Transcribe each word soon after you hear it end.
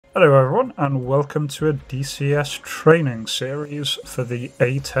Hello everyone and welcome to a DCS training series for the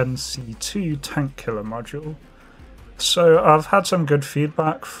A10-CII Tank Killer Module. So I've had some good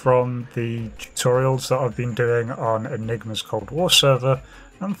feedback from the tutorials that I've been doing on Enigma's Cold War server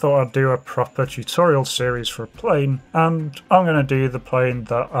and thought I'd do a proper tutorial series for a plane, and I'm going to do the plane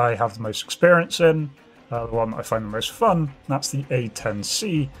that I have the most experience in, the one that I find the most fun. That's the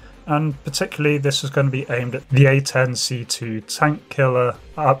A10C. And particularly this is going to be aimed at the A10-CII Tank Killer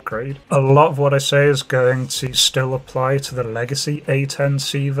upgrade. A lot of what I say is going to still apply to the legacy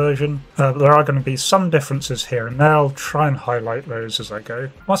A10C version. There are going to be some differences here and there. I'll try and highlight those as I go.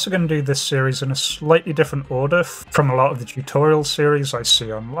 I'm also going to do this series in a slightly different order from a lot of the tutorial series I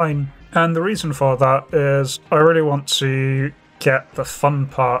see online. And the reason for that is I really want to get the fun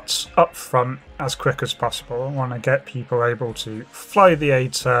parts up front as quick as possible. I want to get people able to fly the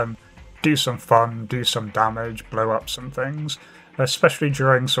A10, do some fun, do some damage, blow up some things, especially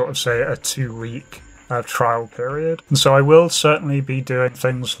during sort of say a 2-week trial period. And so I will certainly be doing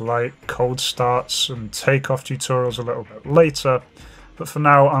things like cold starts and takeoff tutorials a little bit later, but for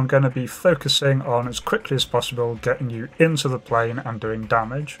now I'm going to be focusing on as quickly as possible getting you into the plane and doing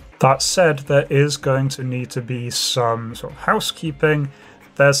damage. That said, there is going to need to be some sort of housekeeping.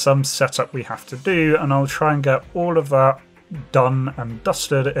 There's some setup we have to do, and I'll try and get all of that done and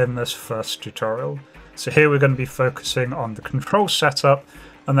dusted in this first tutorial. So here we're going to be focusing on the control setup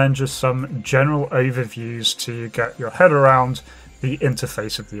and then just some general overviews to get your head around the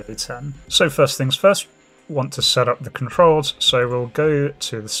interface of the A10. So first things first, want to set up the controls, so we'll go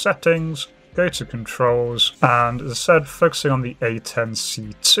to the settings, go to controls, and as I said, focusing on the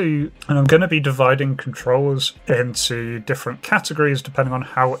A10C2, and I'm going to be dividing controls into different categories depending on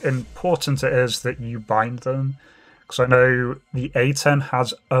how important it is that you bind them, because I know the A10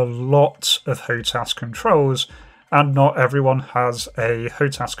 has a lot of HOTAS controls and not everyone has a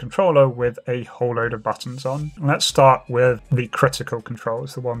HOTAS controller with a whole load of buttons on. Let's start with the critical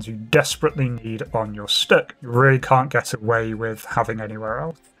controls, the ones you desperately need on your stick. You really can't get away with having anywhere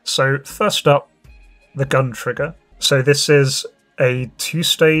else. So first up, the gun trigger. So this is a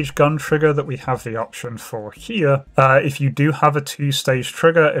 2-stage gun trigger that we have the option for here. If you do have a 2-stage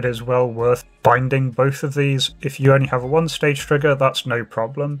trigger, it is well worth binding both of these. If you only have a 1-stage trigger, that's no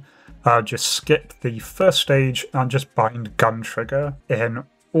problem. Just skip the first stage and just bind gun trigger in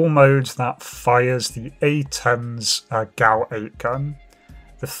all modes that fires the A10's GAU-8 gun.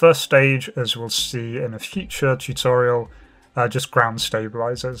 The first stage, as we'll see in a future tutorial, just ground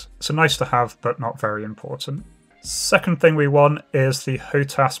stabilizers. So nice to have, but not very important. Second thing we want is the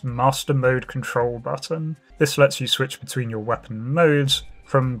HOTAS Master Mode control button. This lets you switch between your weapon modes,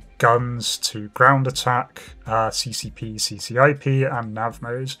 from guns to ground attack, CCP, CCIP, and nav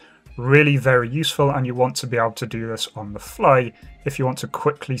modes. Really very useful, and you want to be able to do this on the fly if you want to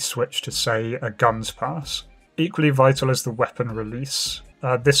quickly switch to, say, a guns pass. Equally vital is the weapon release.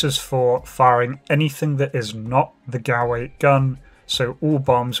 This is for firing anything that is not the GAU-8 gun, so all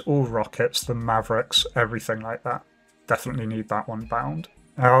bombs, all rockets, the Mavericks, everything like that. Definitely need that one bound.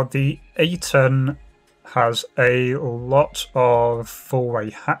 Now, the A10 has a lot of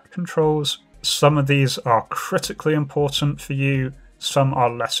 4-way hat controls. Some of these are critically important for you, some are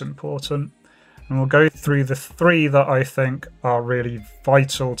less important. And we'll go through the 3 that I think are really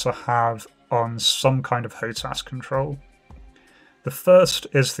vital to have on some kind of HOTAS control. The first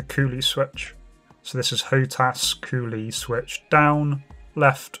is the coolie switch. So this is HOTAS coolie switch down,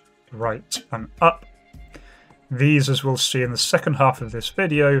 left, right, and up. These, as we'll see in the second half of this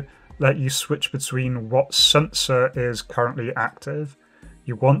video, let you switch between what sensor is currently active.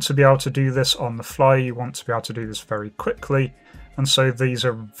 You want to be able to do this on the fly, you want to be able to do this very quickly, and so these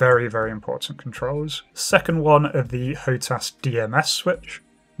are very, very important controls. Second one are the HOTAS DMS switch,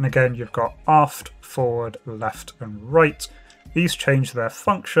 and again you've got aft, forward, left, and right. These change their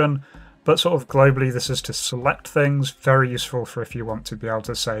function, but sort of globally this is to select things, very useful for if you want to be able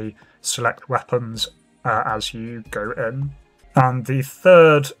to, say, select weapons as you go in. And the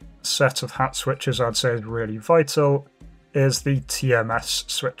third set of hat switches I'd say is really vital is the TMS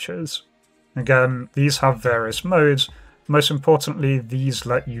switches. Again, these have various modes. Most importantly, these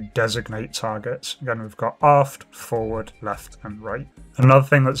let you designate targets. Again, we've got aft, forward, left, and right. Another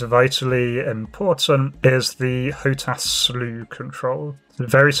thing that's vitally important is the HOTAS slew control.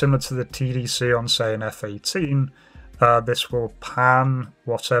 It's very similar to the TDC on, say, an F-18. This will pan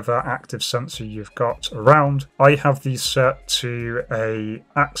whatever active sensor you've got around. I have these set to a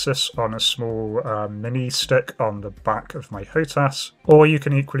axis on a small mini stick on the back of my HOTAS, or you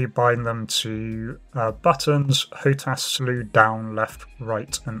can equally bind them to buttons, HOTAS slew down, left,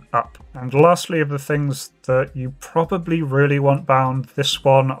 right, and up. And lastly, of the things that you probably really want bound, this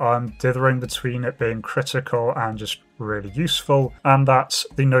one I'm dithering between it being critical and just really useful, and that's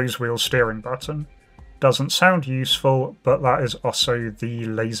the nose wheel steering button. Doesn't sound useful, but that is also the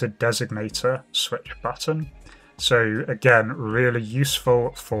laser designator switch button. So again, really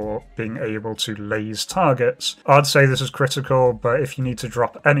useful for being able to laze targets. I'd say this is critical, but if you need to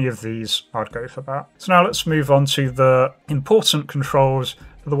drop any of these, I'd go for that. So now let's move on to the important controls,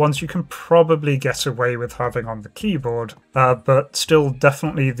 the ones you can probably get away with having on the keyboard, but still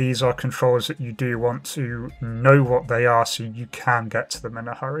definitely these are controls that you do want to know what they are so you can get to them in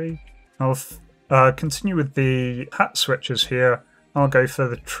a hurry. I'll continue with the hat switches here. I'll go for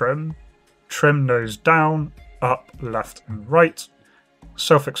the trim. Trim nose down, up, left and right.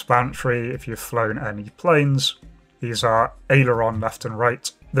 Self-explanatory if you've flown any planes. These are aileron left and right.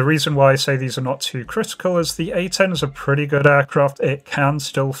 The reason why I say these are not too critical is the A-10 is a pretty good aircraft. It can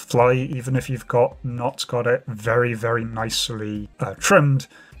still fly even if you've not got it very, very nicely trimmed.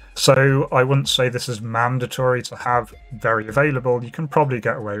 So I wouldn't say this is mandatory to have very available. You can probably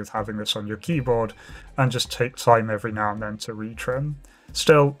get away with having this on your keyboard and just take time every now and then to retrim.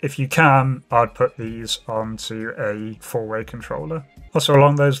 Still, if you can, I'd put these onto a four-way controller. Also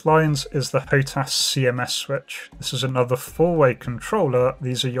along those lines is the HOTAS CMS switch. This is another four-way controller.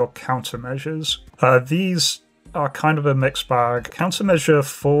 These are your countermeasures. These are kind of a mixed bag. Countermeasure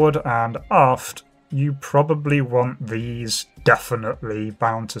forward and aft, you probably want these definitely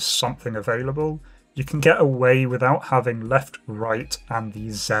bound to something available. You can get away without having left, right, and the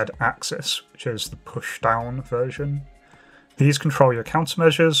Z axis, which is the push-down version. These control your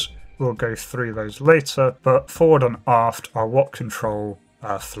countermeasures. We'll go through those later, but forward and aft are what control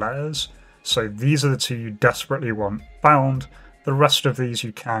flares. So these are the two you desperately want bound. The rest of these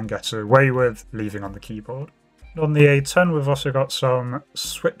you can get away with leaving on the keyboard. On the A10, we've also got some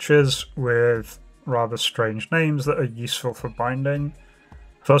switches with rather strange names that are useful for binding.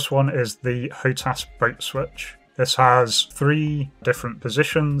 First one is the HOTAS brake switch. This has 3 different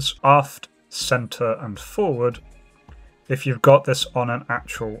positions: aft, center, and forward. If you've got this on an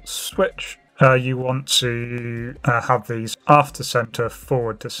actual switch, you want to have these aft to center,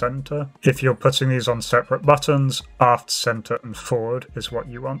 forward to center. If you're putting these on separate buttons, aft, center, and forward is what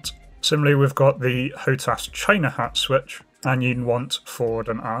you want. Similarly, we've got the HOTAS China hat switch, and you want forward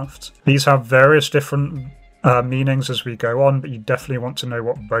and aft. These have various different meanings as we go on, but you definitely want to know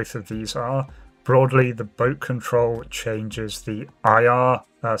what both of these are. Broadly, the boat control changes the IR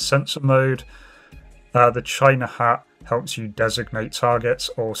sensor mode. The China hat helps you designate targets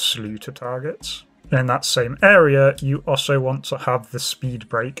or slew to targets. In that same area, you also want to have the speed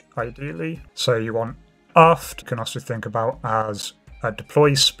brake, ideally. So you want aft, you can also think about as a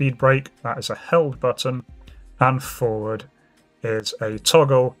deploy speed brake, that is a held button, and forward is a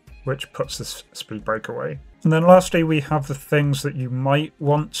toggle, which puts the speed brake away. And then lastly, we have the things that you might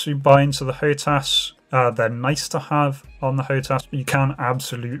want to bind to the HOTAS. They're nice to have on the HOTAS, but you can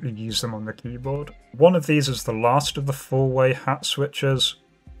absolutely use them on the keyboard. One of these is the last of the four-way hat switches.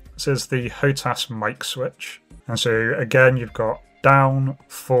 This is the HOTAS mic switch. And so again, you've got down,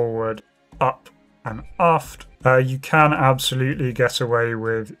 forward, up, and aft. You can absolutely get away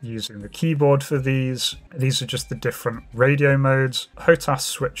with using the keyboard for these. These are just the different radio modes. HOTAS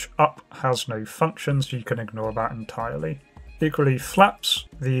switch up has no function, so you can ignore that entirely. Equally, flaps.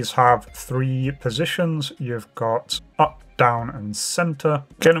 These have 3 positions. You've got up, down, and center.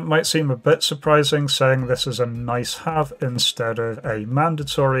 Again, it might seem a bit surprising saying this is a nice have instead of a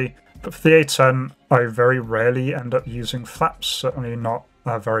mandatory, but for the A10, I very rarely end up using flaps, certainly not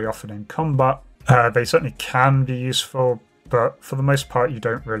very often in combat. They certainly can be useful, but for the most part you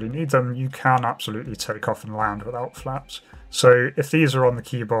don't really need them. You can absolutely take off and land without flaps. So if these are on the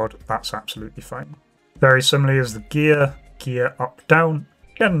keyboard, that's absolutely fine. Very similarly is the gear up, down.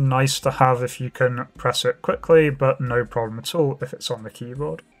 Again, nice to have if you can press it quickly, but no problem at all if it's on the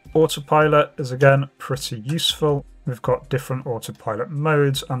keyboard. Autopilot is again pretty useful. We've got different autopilot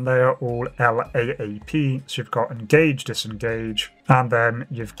modes and they are all LAAP. So you've got engage, disengage, and then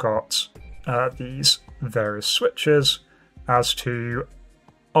you've got these various switches as to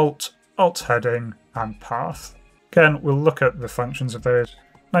alt heading, and path. Again, we'll look at the functions of those.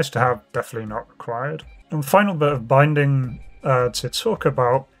 Nice to have, definitely not required. And the final bit of binding to talk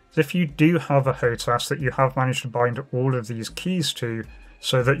about is if you do have a HOTAS that you have managed to bind all of these keys to,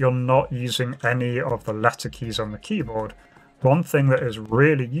 so that you're not using any of the letter keys on the keyboard, one thing that is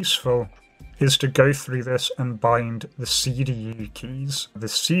really useful is to go through this and bind the CDU keys. The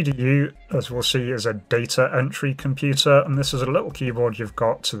CDU, as we'll see, is a data entry computer, and this is a little keyboard you've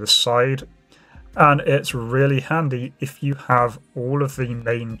got to the side. And it's really handy if you have all of the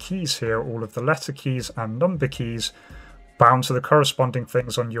main keys here, all of the letter keys and number keys, bound to the corresponding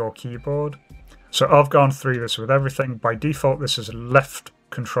things on your keyboard. So I've gone through this with everything. By default, this is left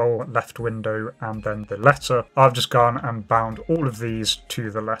control, left window, and then the letter. I've just gone and bound all of these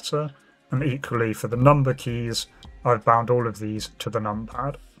to the letter. And equally for the number keys, I've bound all of these to the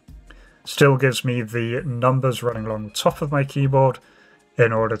numpad. Still gives me the numbers running along the top of my keyboard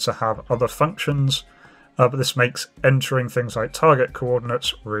in order to have other functions, but this makes entering things like target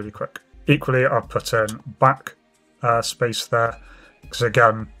coordinates really quick. Equally, I've put in back space there, because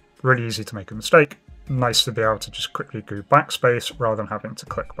again, really easy to make a mistake. Nice to be able to just quickly do backspace rather than having to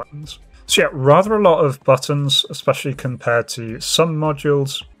click buttons. So yeah, rather a lot of buttons, especially compared to some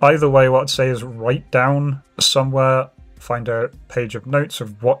modules. Either way, what I'd say is write down somewhere, find a page of notes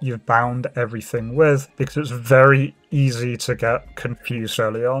of what you've bound everything with, because it's very easy to get confused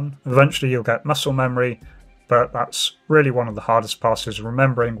early on. Eventually you'll get muscle memory, but that's really one of the hardest parts, is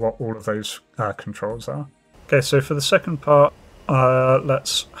remembering what all of those controls are. Okay, so for the second part,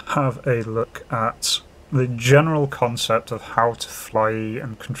 let's have a look at the general concept of how to fly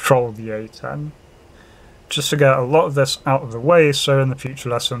and control the A10. Just to get a lot of this out of the way, so in the future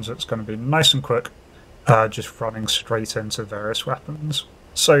lessons it's going to be nice and quick, just running straight into various weapons.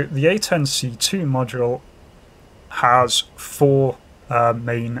 So the A10-CII module has four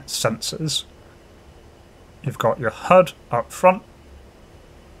main sensors. You've got your HUD up front,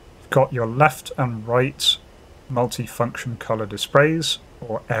 you've got your left and right multifunction color displays,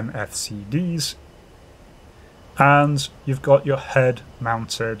 or MFCDs, and you've got your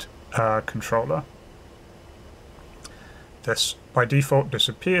head-mounted controller. This by default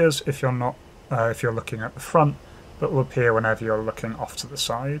disappears if you're not if you're looking at the front, but will appear whenever you're looking off to the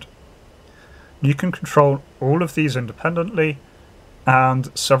side. You can control all of these independently,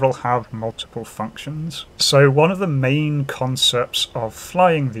 and several have multiple functions. So one of the main concepts of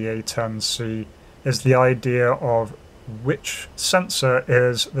flying the A10-CII is the idea of which sensor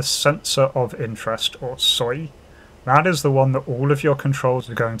is the sensor of interest, or SOI. That is the one that all of your controls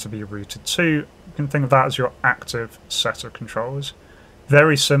are going to be routed to. You can think of that as your active set of controls.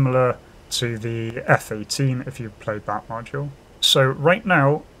 Very similar to the F-18 if you've played that module. So right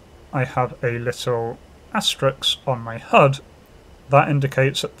now I have a little asterisk on my HUD that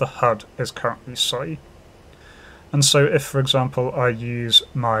indicates that the HUD is currently SOI. And so if, for example, I use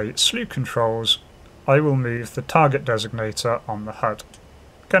my slew controls, I will move the target designator on the HUD.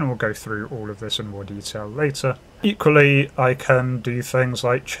 Again, we'll go through all of this in more detail later. Equally, I can do things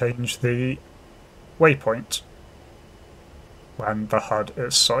like change the waypoint when the HUD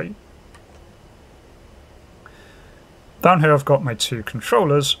is SOI. Down here I've got my two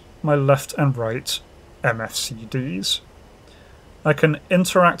controllers, my left and right MFCDs. I can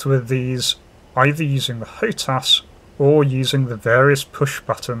interact with these either using the HOTAS or using the various push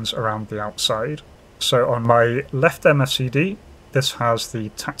buttons around the outside. So on my left MFCD, this has the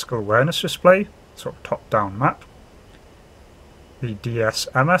tactical awareness display, sort of top-down map, the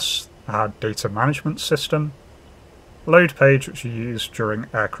DSMS, data management system, load page, which you use during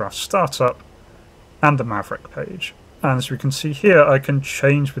aircraft startup, and the Maverick page. And as we can see here, I can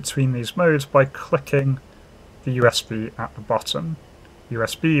change between these modes by clicking the USB at the bottom,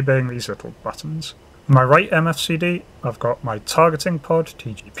 USB being these little buttons. On my right MFCD, I've got my targeting pod,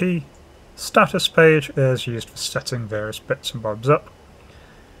 TGP. Status page is used for setting various bits and bobs up.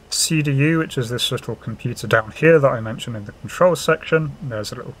 CDU, which is this little computer down here that I mentioned in the control section.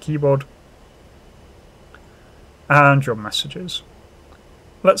 There's a little keyboard. And your messages.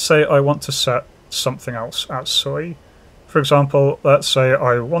 Let's say I want to set something else as SOI. For example, let's say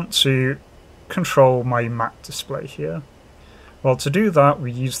I want to control my map display here. Well, to do that,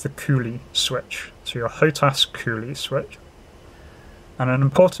 we use the coolie switch, so your HOTAS coolie switch. And an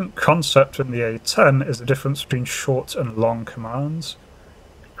important concept in the A10 is the difference between short and long commands.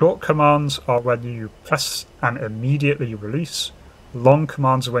 Short commands are when you press and immediately release. Long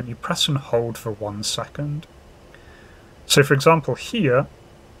commands are when you press and hold for 1 second. So for example here,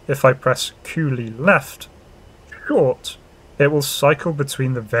 if I press coolie left, short, it will cycle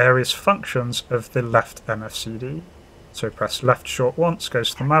between the various functions of the left MFCD. So press left short once, goes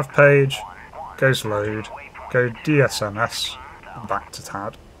to the Mav page, goes load, go DSMS, and back to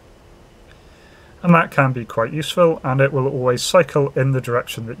TAD. And that can be quite useful, and it will always cycle in the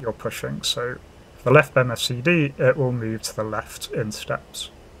direction that you're pushing. So For the left MFCD, it will move to the left in steps.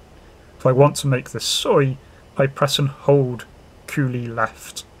 If I want to make this SOI, I press and hold coolie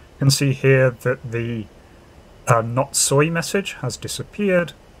left. You can see here that the not SOI message has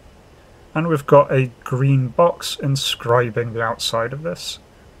disappeared, and we've got a green box inscribing the outside of this,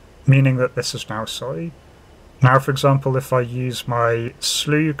 meaning that this is now SOI. Now, for example, if I use my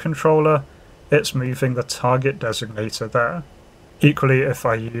SLU controller, it's moving the target designator there. Equally, if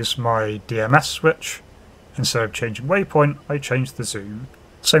I use my DMS switch, instead of changing waypoint, I change the zoom.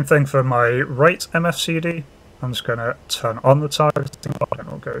 Same thing for my right MFCD. I'm just going to turn on the targeting lock, and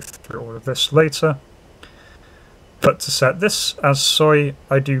we'll go through all of this later. But to set this as SOI,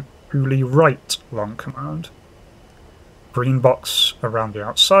 I do coolie right long command. Green box around the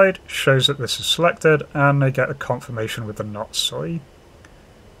outside shows that this is selected, and I get a confirmation with the not SOI.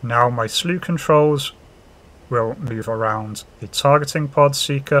 Now my SLU controls will move around the targeting pod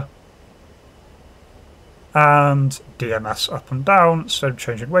seeker, and DMS up and down, instead of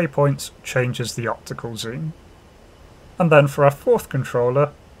changing waypoints, changes the optical zoom. And then for our fourth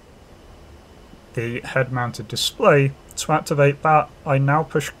controller, the head-mounted display, to activate that, I now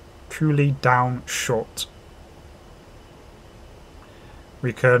push coolie down short.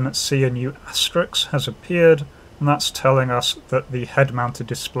 We can see a new asterisk has appeared, and that's telling us that the head-mounted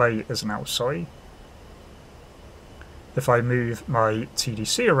display is now SOI. If I move my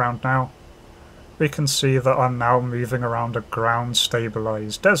TDC around now, we can see that I'm now moving around a ground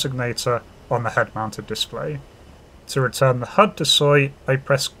stabilized designator on the head-mounted display. To return the HUD to SOI, I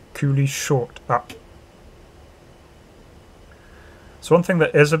press coolie short up. So one thing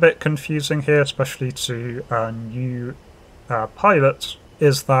that is a bit confusing here, especially to new pilots,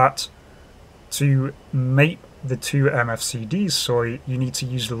 is that to make the two MFCDs SOI, you need to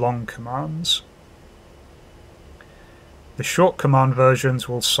use long commands. The short command versions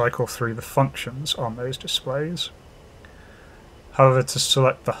will cycle through the functions on those displays. However, to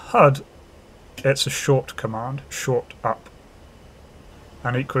select the HUD, it's a short command, short up.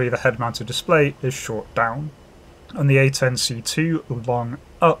 And equally, the head-mounted display is short down. And the A10-CII long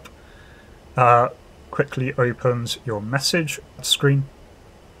up quickly opens your message screen.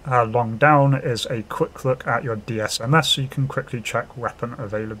 Long down is a quick look at your DSMS, so you can quickly check weapon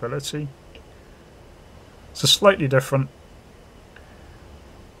availability. So slightly different.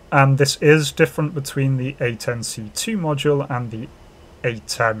 And this is different between the A10-CII module and the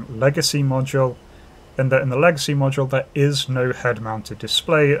A10 Legacy module, in that in the Legacy module there is no head-mounted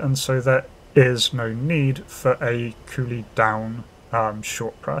display, and so there is no need for a coolie down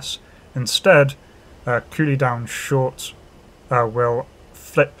short press. Instead, coolie down short will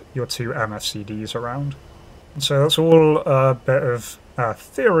flip your two MFCDs around. So that's all a bit of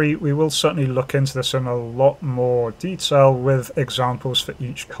theory. We will certainly look into this in a lot more detail with examples for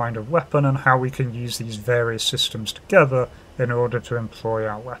each kind of weapon and how we can use these various systems together in order to employ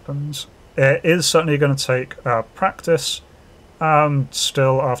our weapons. It is certainly going to take practice.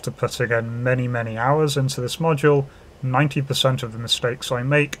 Still, after putting in many hours into this module, 90% of the mistakes I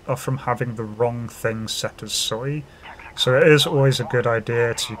make are from having the wrong thing set as SOI. So it is always a good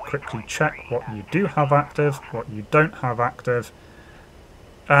idea to quickly check what you do have active, what you don't have active,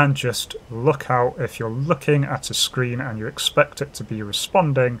 and just look out. If you're looking at a screen and you expect it to be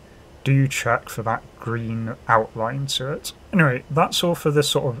responding, do check for that green outline to it. Anyway, that's all for this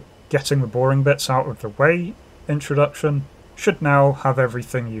sort of getting the boring bits out of the way introduction. Should now have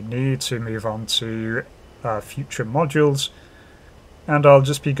everything you need to move on to future modules, and I'll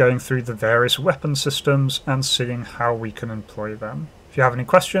just be going through the various weapon systems and seeing how we can employ them. If you have any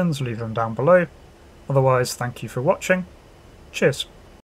questions, leave them down below. Otherwise, thank you for watching. Cheers.